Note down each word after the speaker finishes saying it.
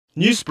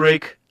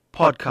Newsbreak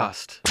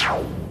podcast.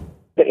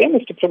 The aim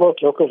is to promote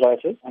local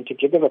writers and to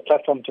give them a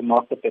platform to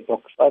market their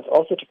books, but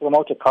also to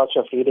promote a culture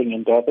of reading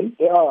in Durban.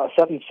 There are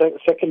certain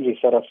secondary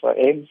set of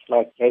aims,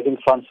 like raising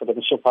funds for the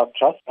Mitchell Park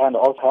Trust and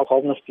also help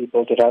homeless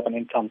people derive an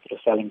income through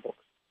selling books.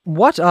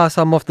 What are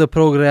some of the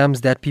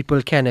programs that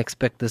people can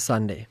expect this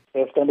Sunday?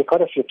 There's going to be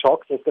quite a few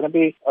talks. There's going to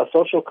be a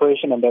social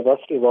cohesion and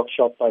diversity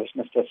workshop by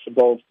Mr.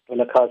 Subodh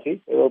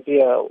Vilakazi. There will be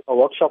a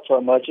workshop for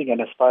emerging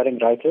and aspiring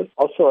writers.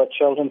 Also a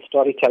children's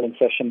storytelling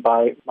session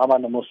by Mama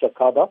Namusa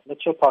Kaba.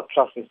 Mitchell Park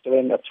Trust is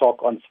doing a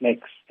talk on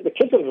snakes. The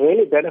kids will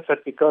really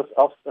benefit because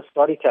of the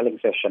storytelling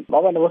session.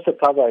 Mama Namusa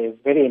Kaba is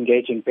very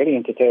engaging, very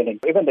entertaining.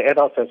 Even the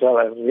adults as well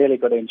are really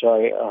going to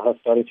enjoy her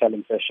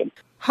storytelling session.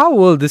 How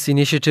will this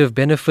initiative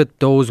benefit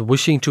those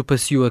wishing to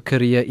pursue a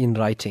career in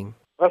writing?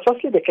 Well,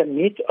 firstly, they can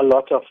meet a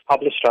lot of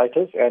published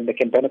writers and they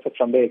can benefit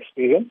from their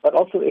experience. But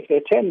also, if they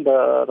attend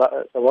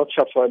the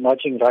workshops for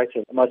emerging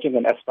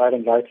and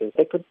aspiring writers,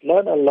 they could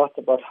learn a lot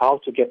about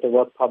how to get the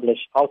work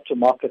published, how to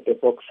market their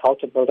books, how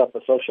to build up a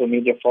social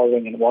media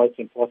following and why it's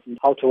important,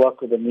 how to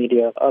work with the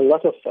media, a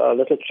lot of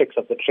little tricks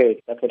of the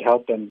trade that would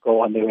help them go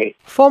on their way.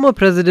 Former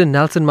President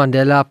Nelson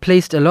Mandela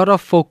placed a lot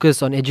of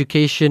focus on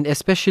education,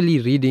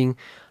 especially reading.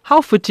 How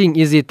fitting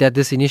is it that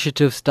this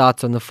initiative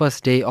starts on the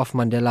first day of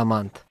Mandela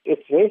Month?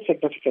 It's very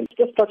significant.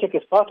 This project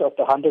is part of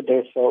the 100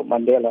 Days for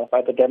Mandela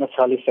by the Dennis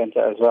Hurley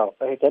Centre as well.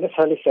 The Dennis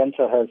Hurley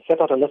Centre has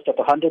set out a list of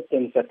 100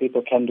 things that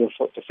people can do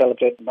to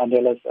celebrate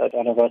Mandela's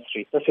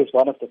anniversary. This is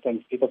one of the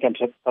things. People can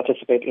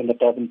participate in the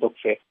Durban Book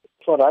Fair.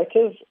 For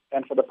writers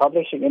and for the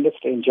publishing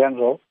industry in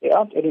general, there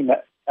aren't any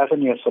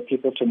avenues for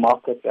people to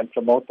market and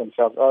promote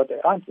themselves, or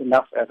there aren't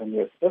enough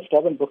avenues. This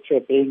Durban Book Fair,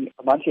 being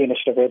a monthly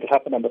initiative where it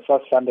happens on the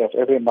first Sunday of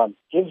every month,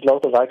 gives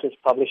local writers,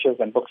 publishers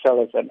and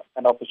booksellers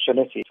an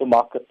opportunity to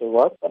market their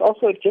work, but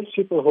also it gives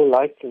people who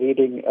like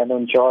reading and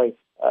enjoy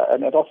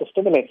and it also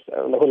stimulates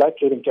who like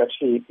reading to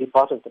actually be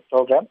part of the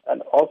program,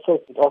 and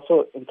it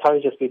also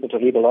encourages people to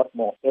read a lot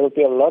more. There will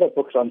be a lot of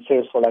books on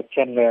sales for like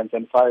 10 rands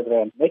and 5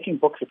 rands. Making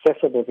books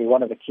accessible will be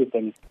one of the key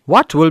things.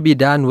 What will be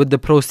done with the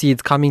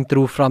proceeds coming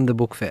through from the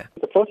book fair?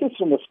 The proceeds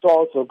from the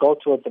stalls will go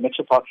towards the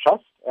Mitchell Park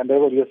Trust, and they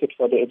will use it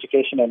for the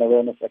education and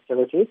awareness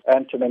activities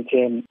and to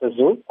maintain the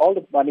zoo. All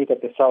the money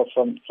that they sell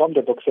from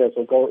the book fairs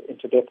will go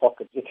into their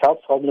pockets. It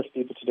helps homeless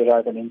people to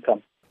derive an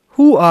income.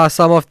 Who are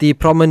some of the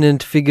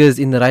prominent figures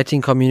in the writing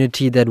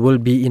community that will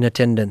be in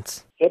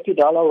attendance? J.P.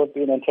 Dalla will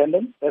be in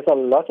attendance. There's a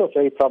lot of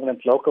very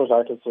prominent local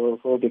writers who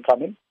will be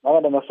coming.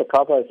 Mama Namusa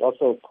Kaba is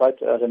also quite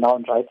a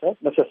renowned writer.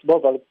 Mr.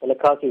 Subodh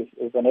Vilakazi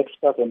is an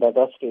expert in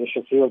diversity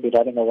issues. He will be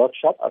running a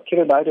workshop.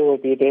 Naidoo will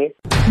be there.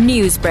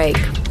 Newsbreak,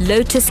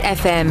 Lotus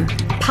FM,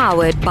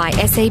 powered by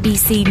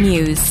SABC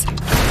News.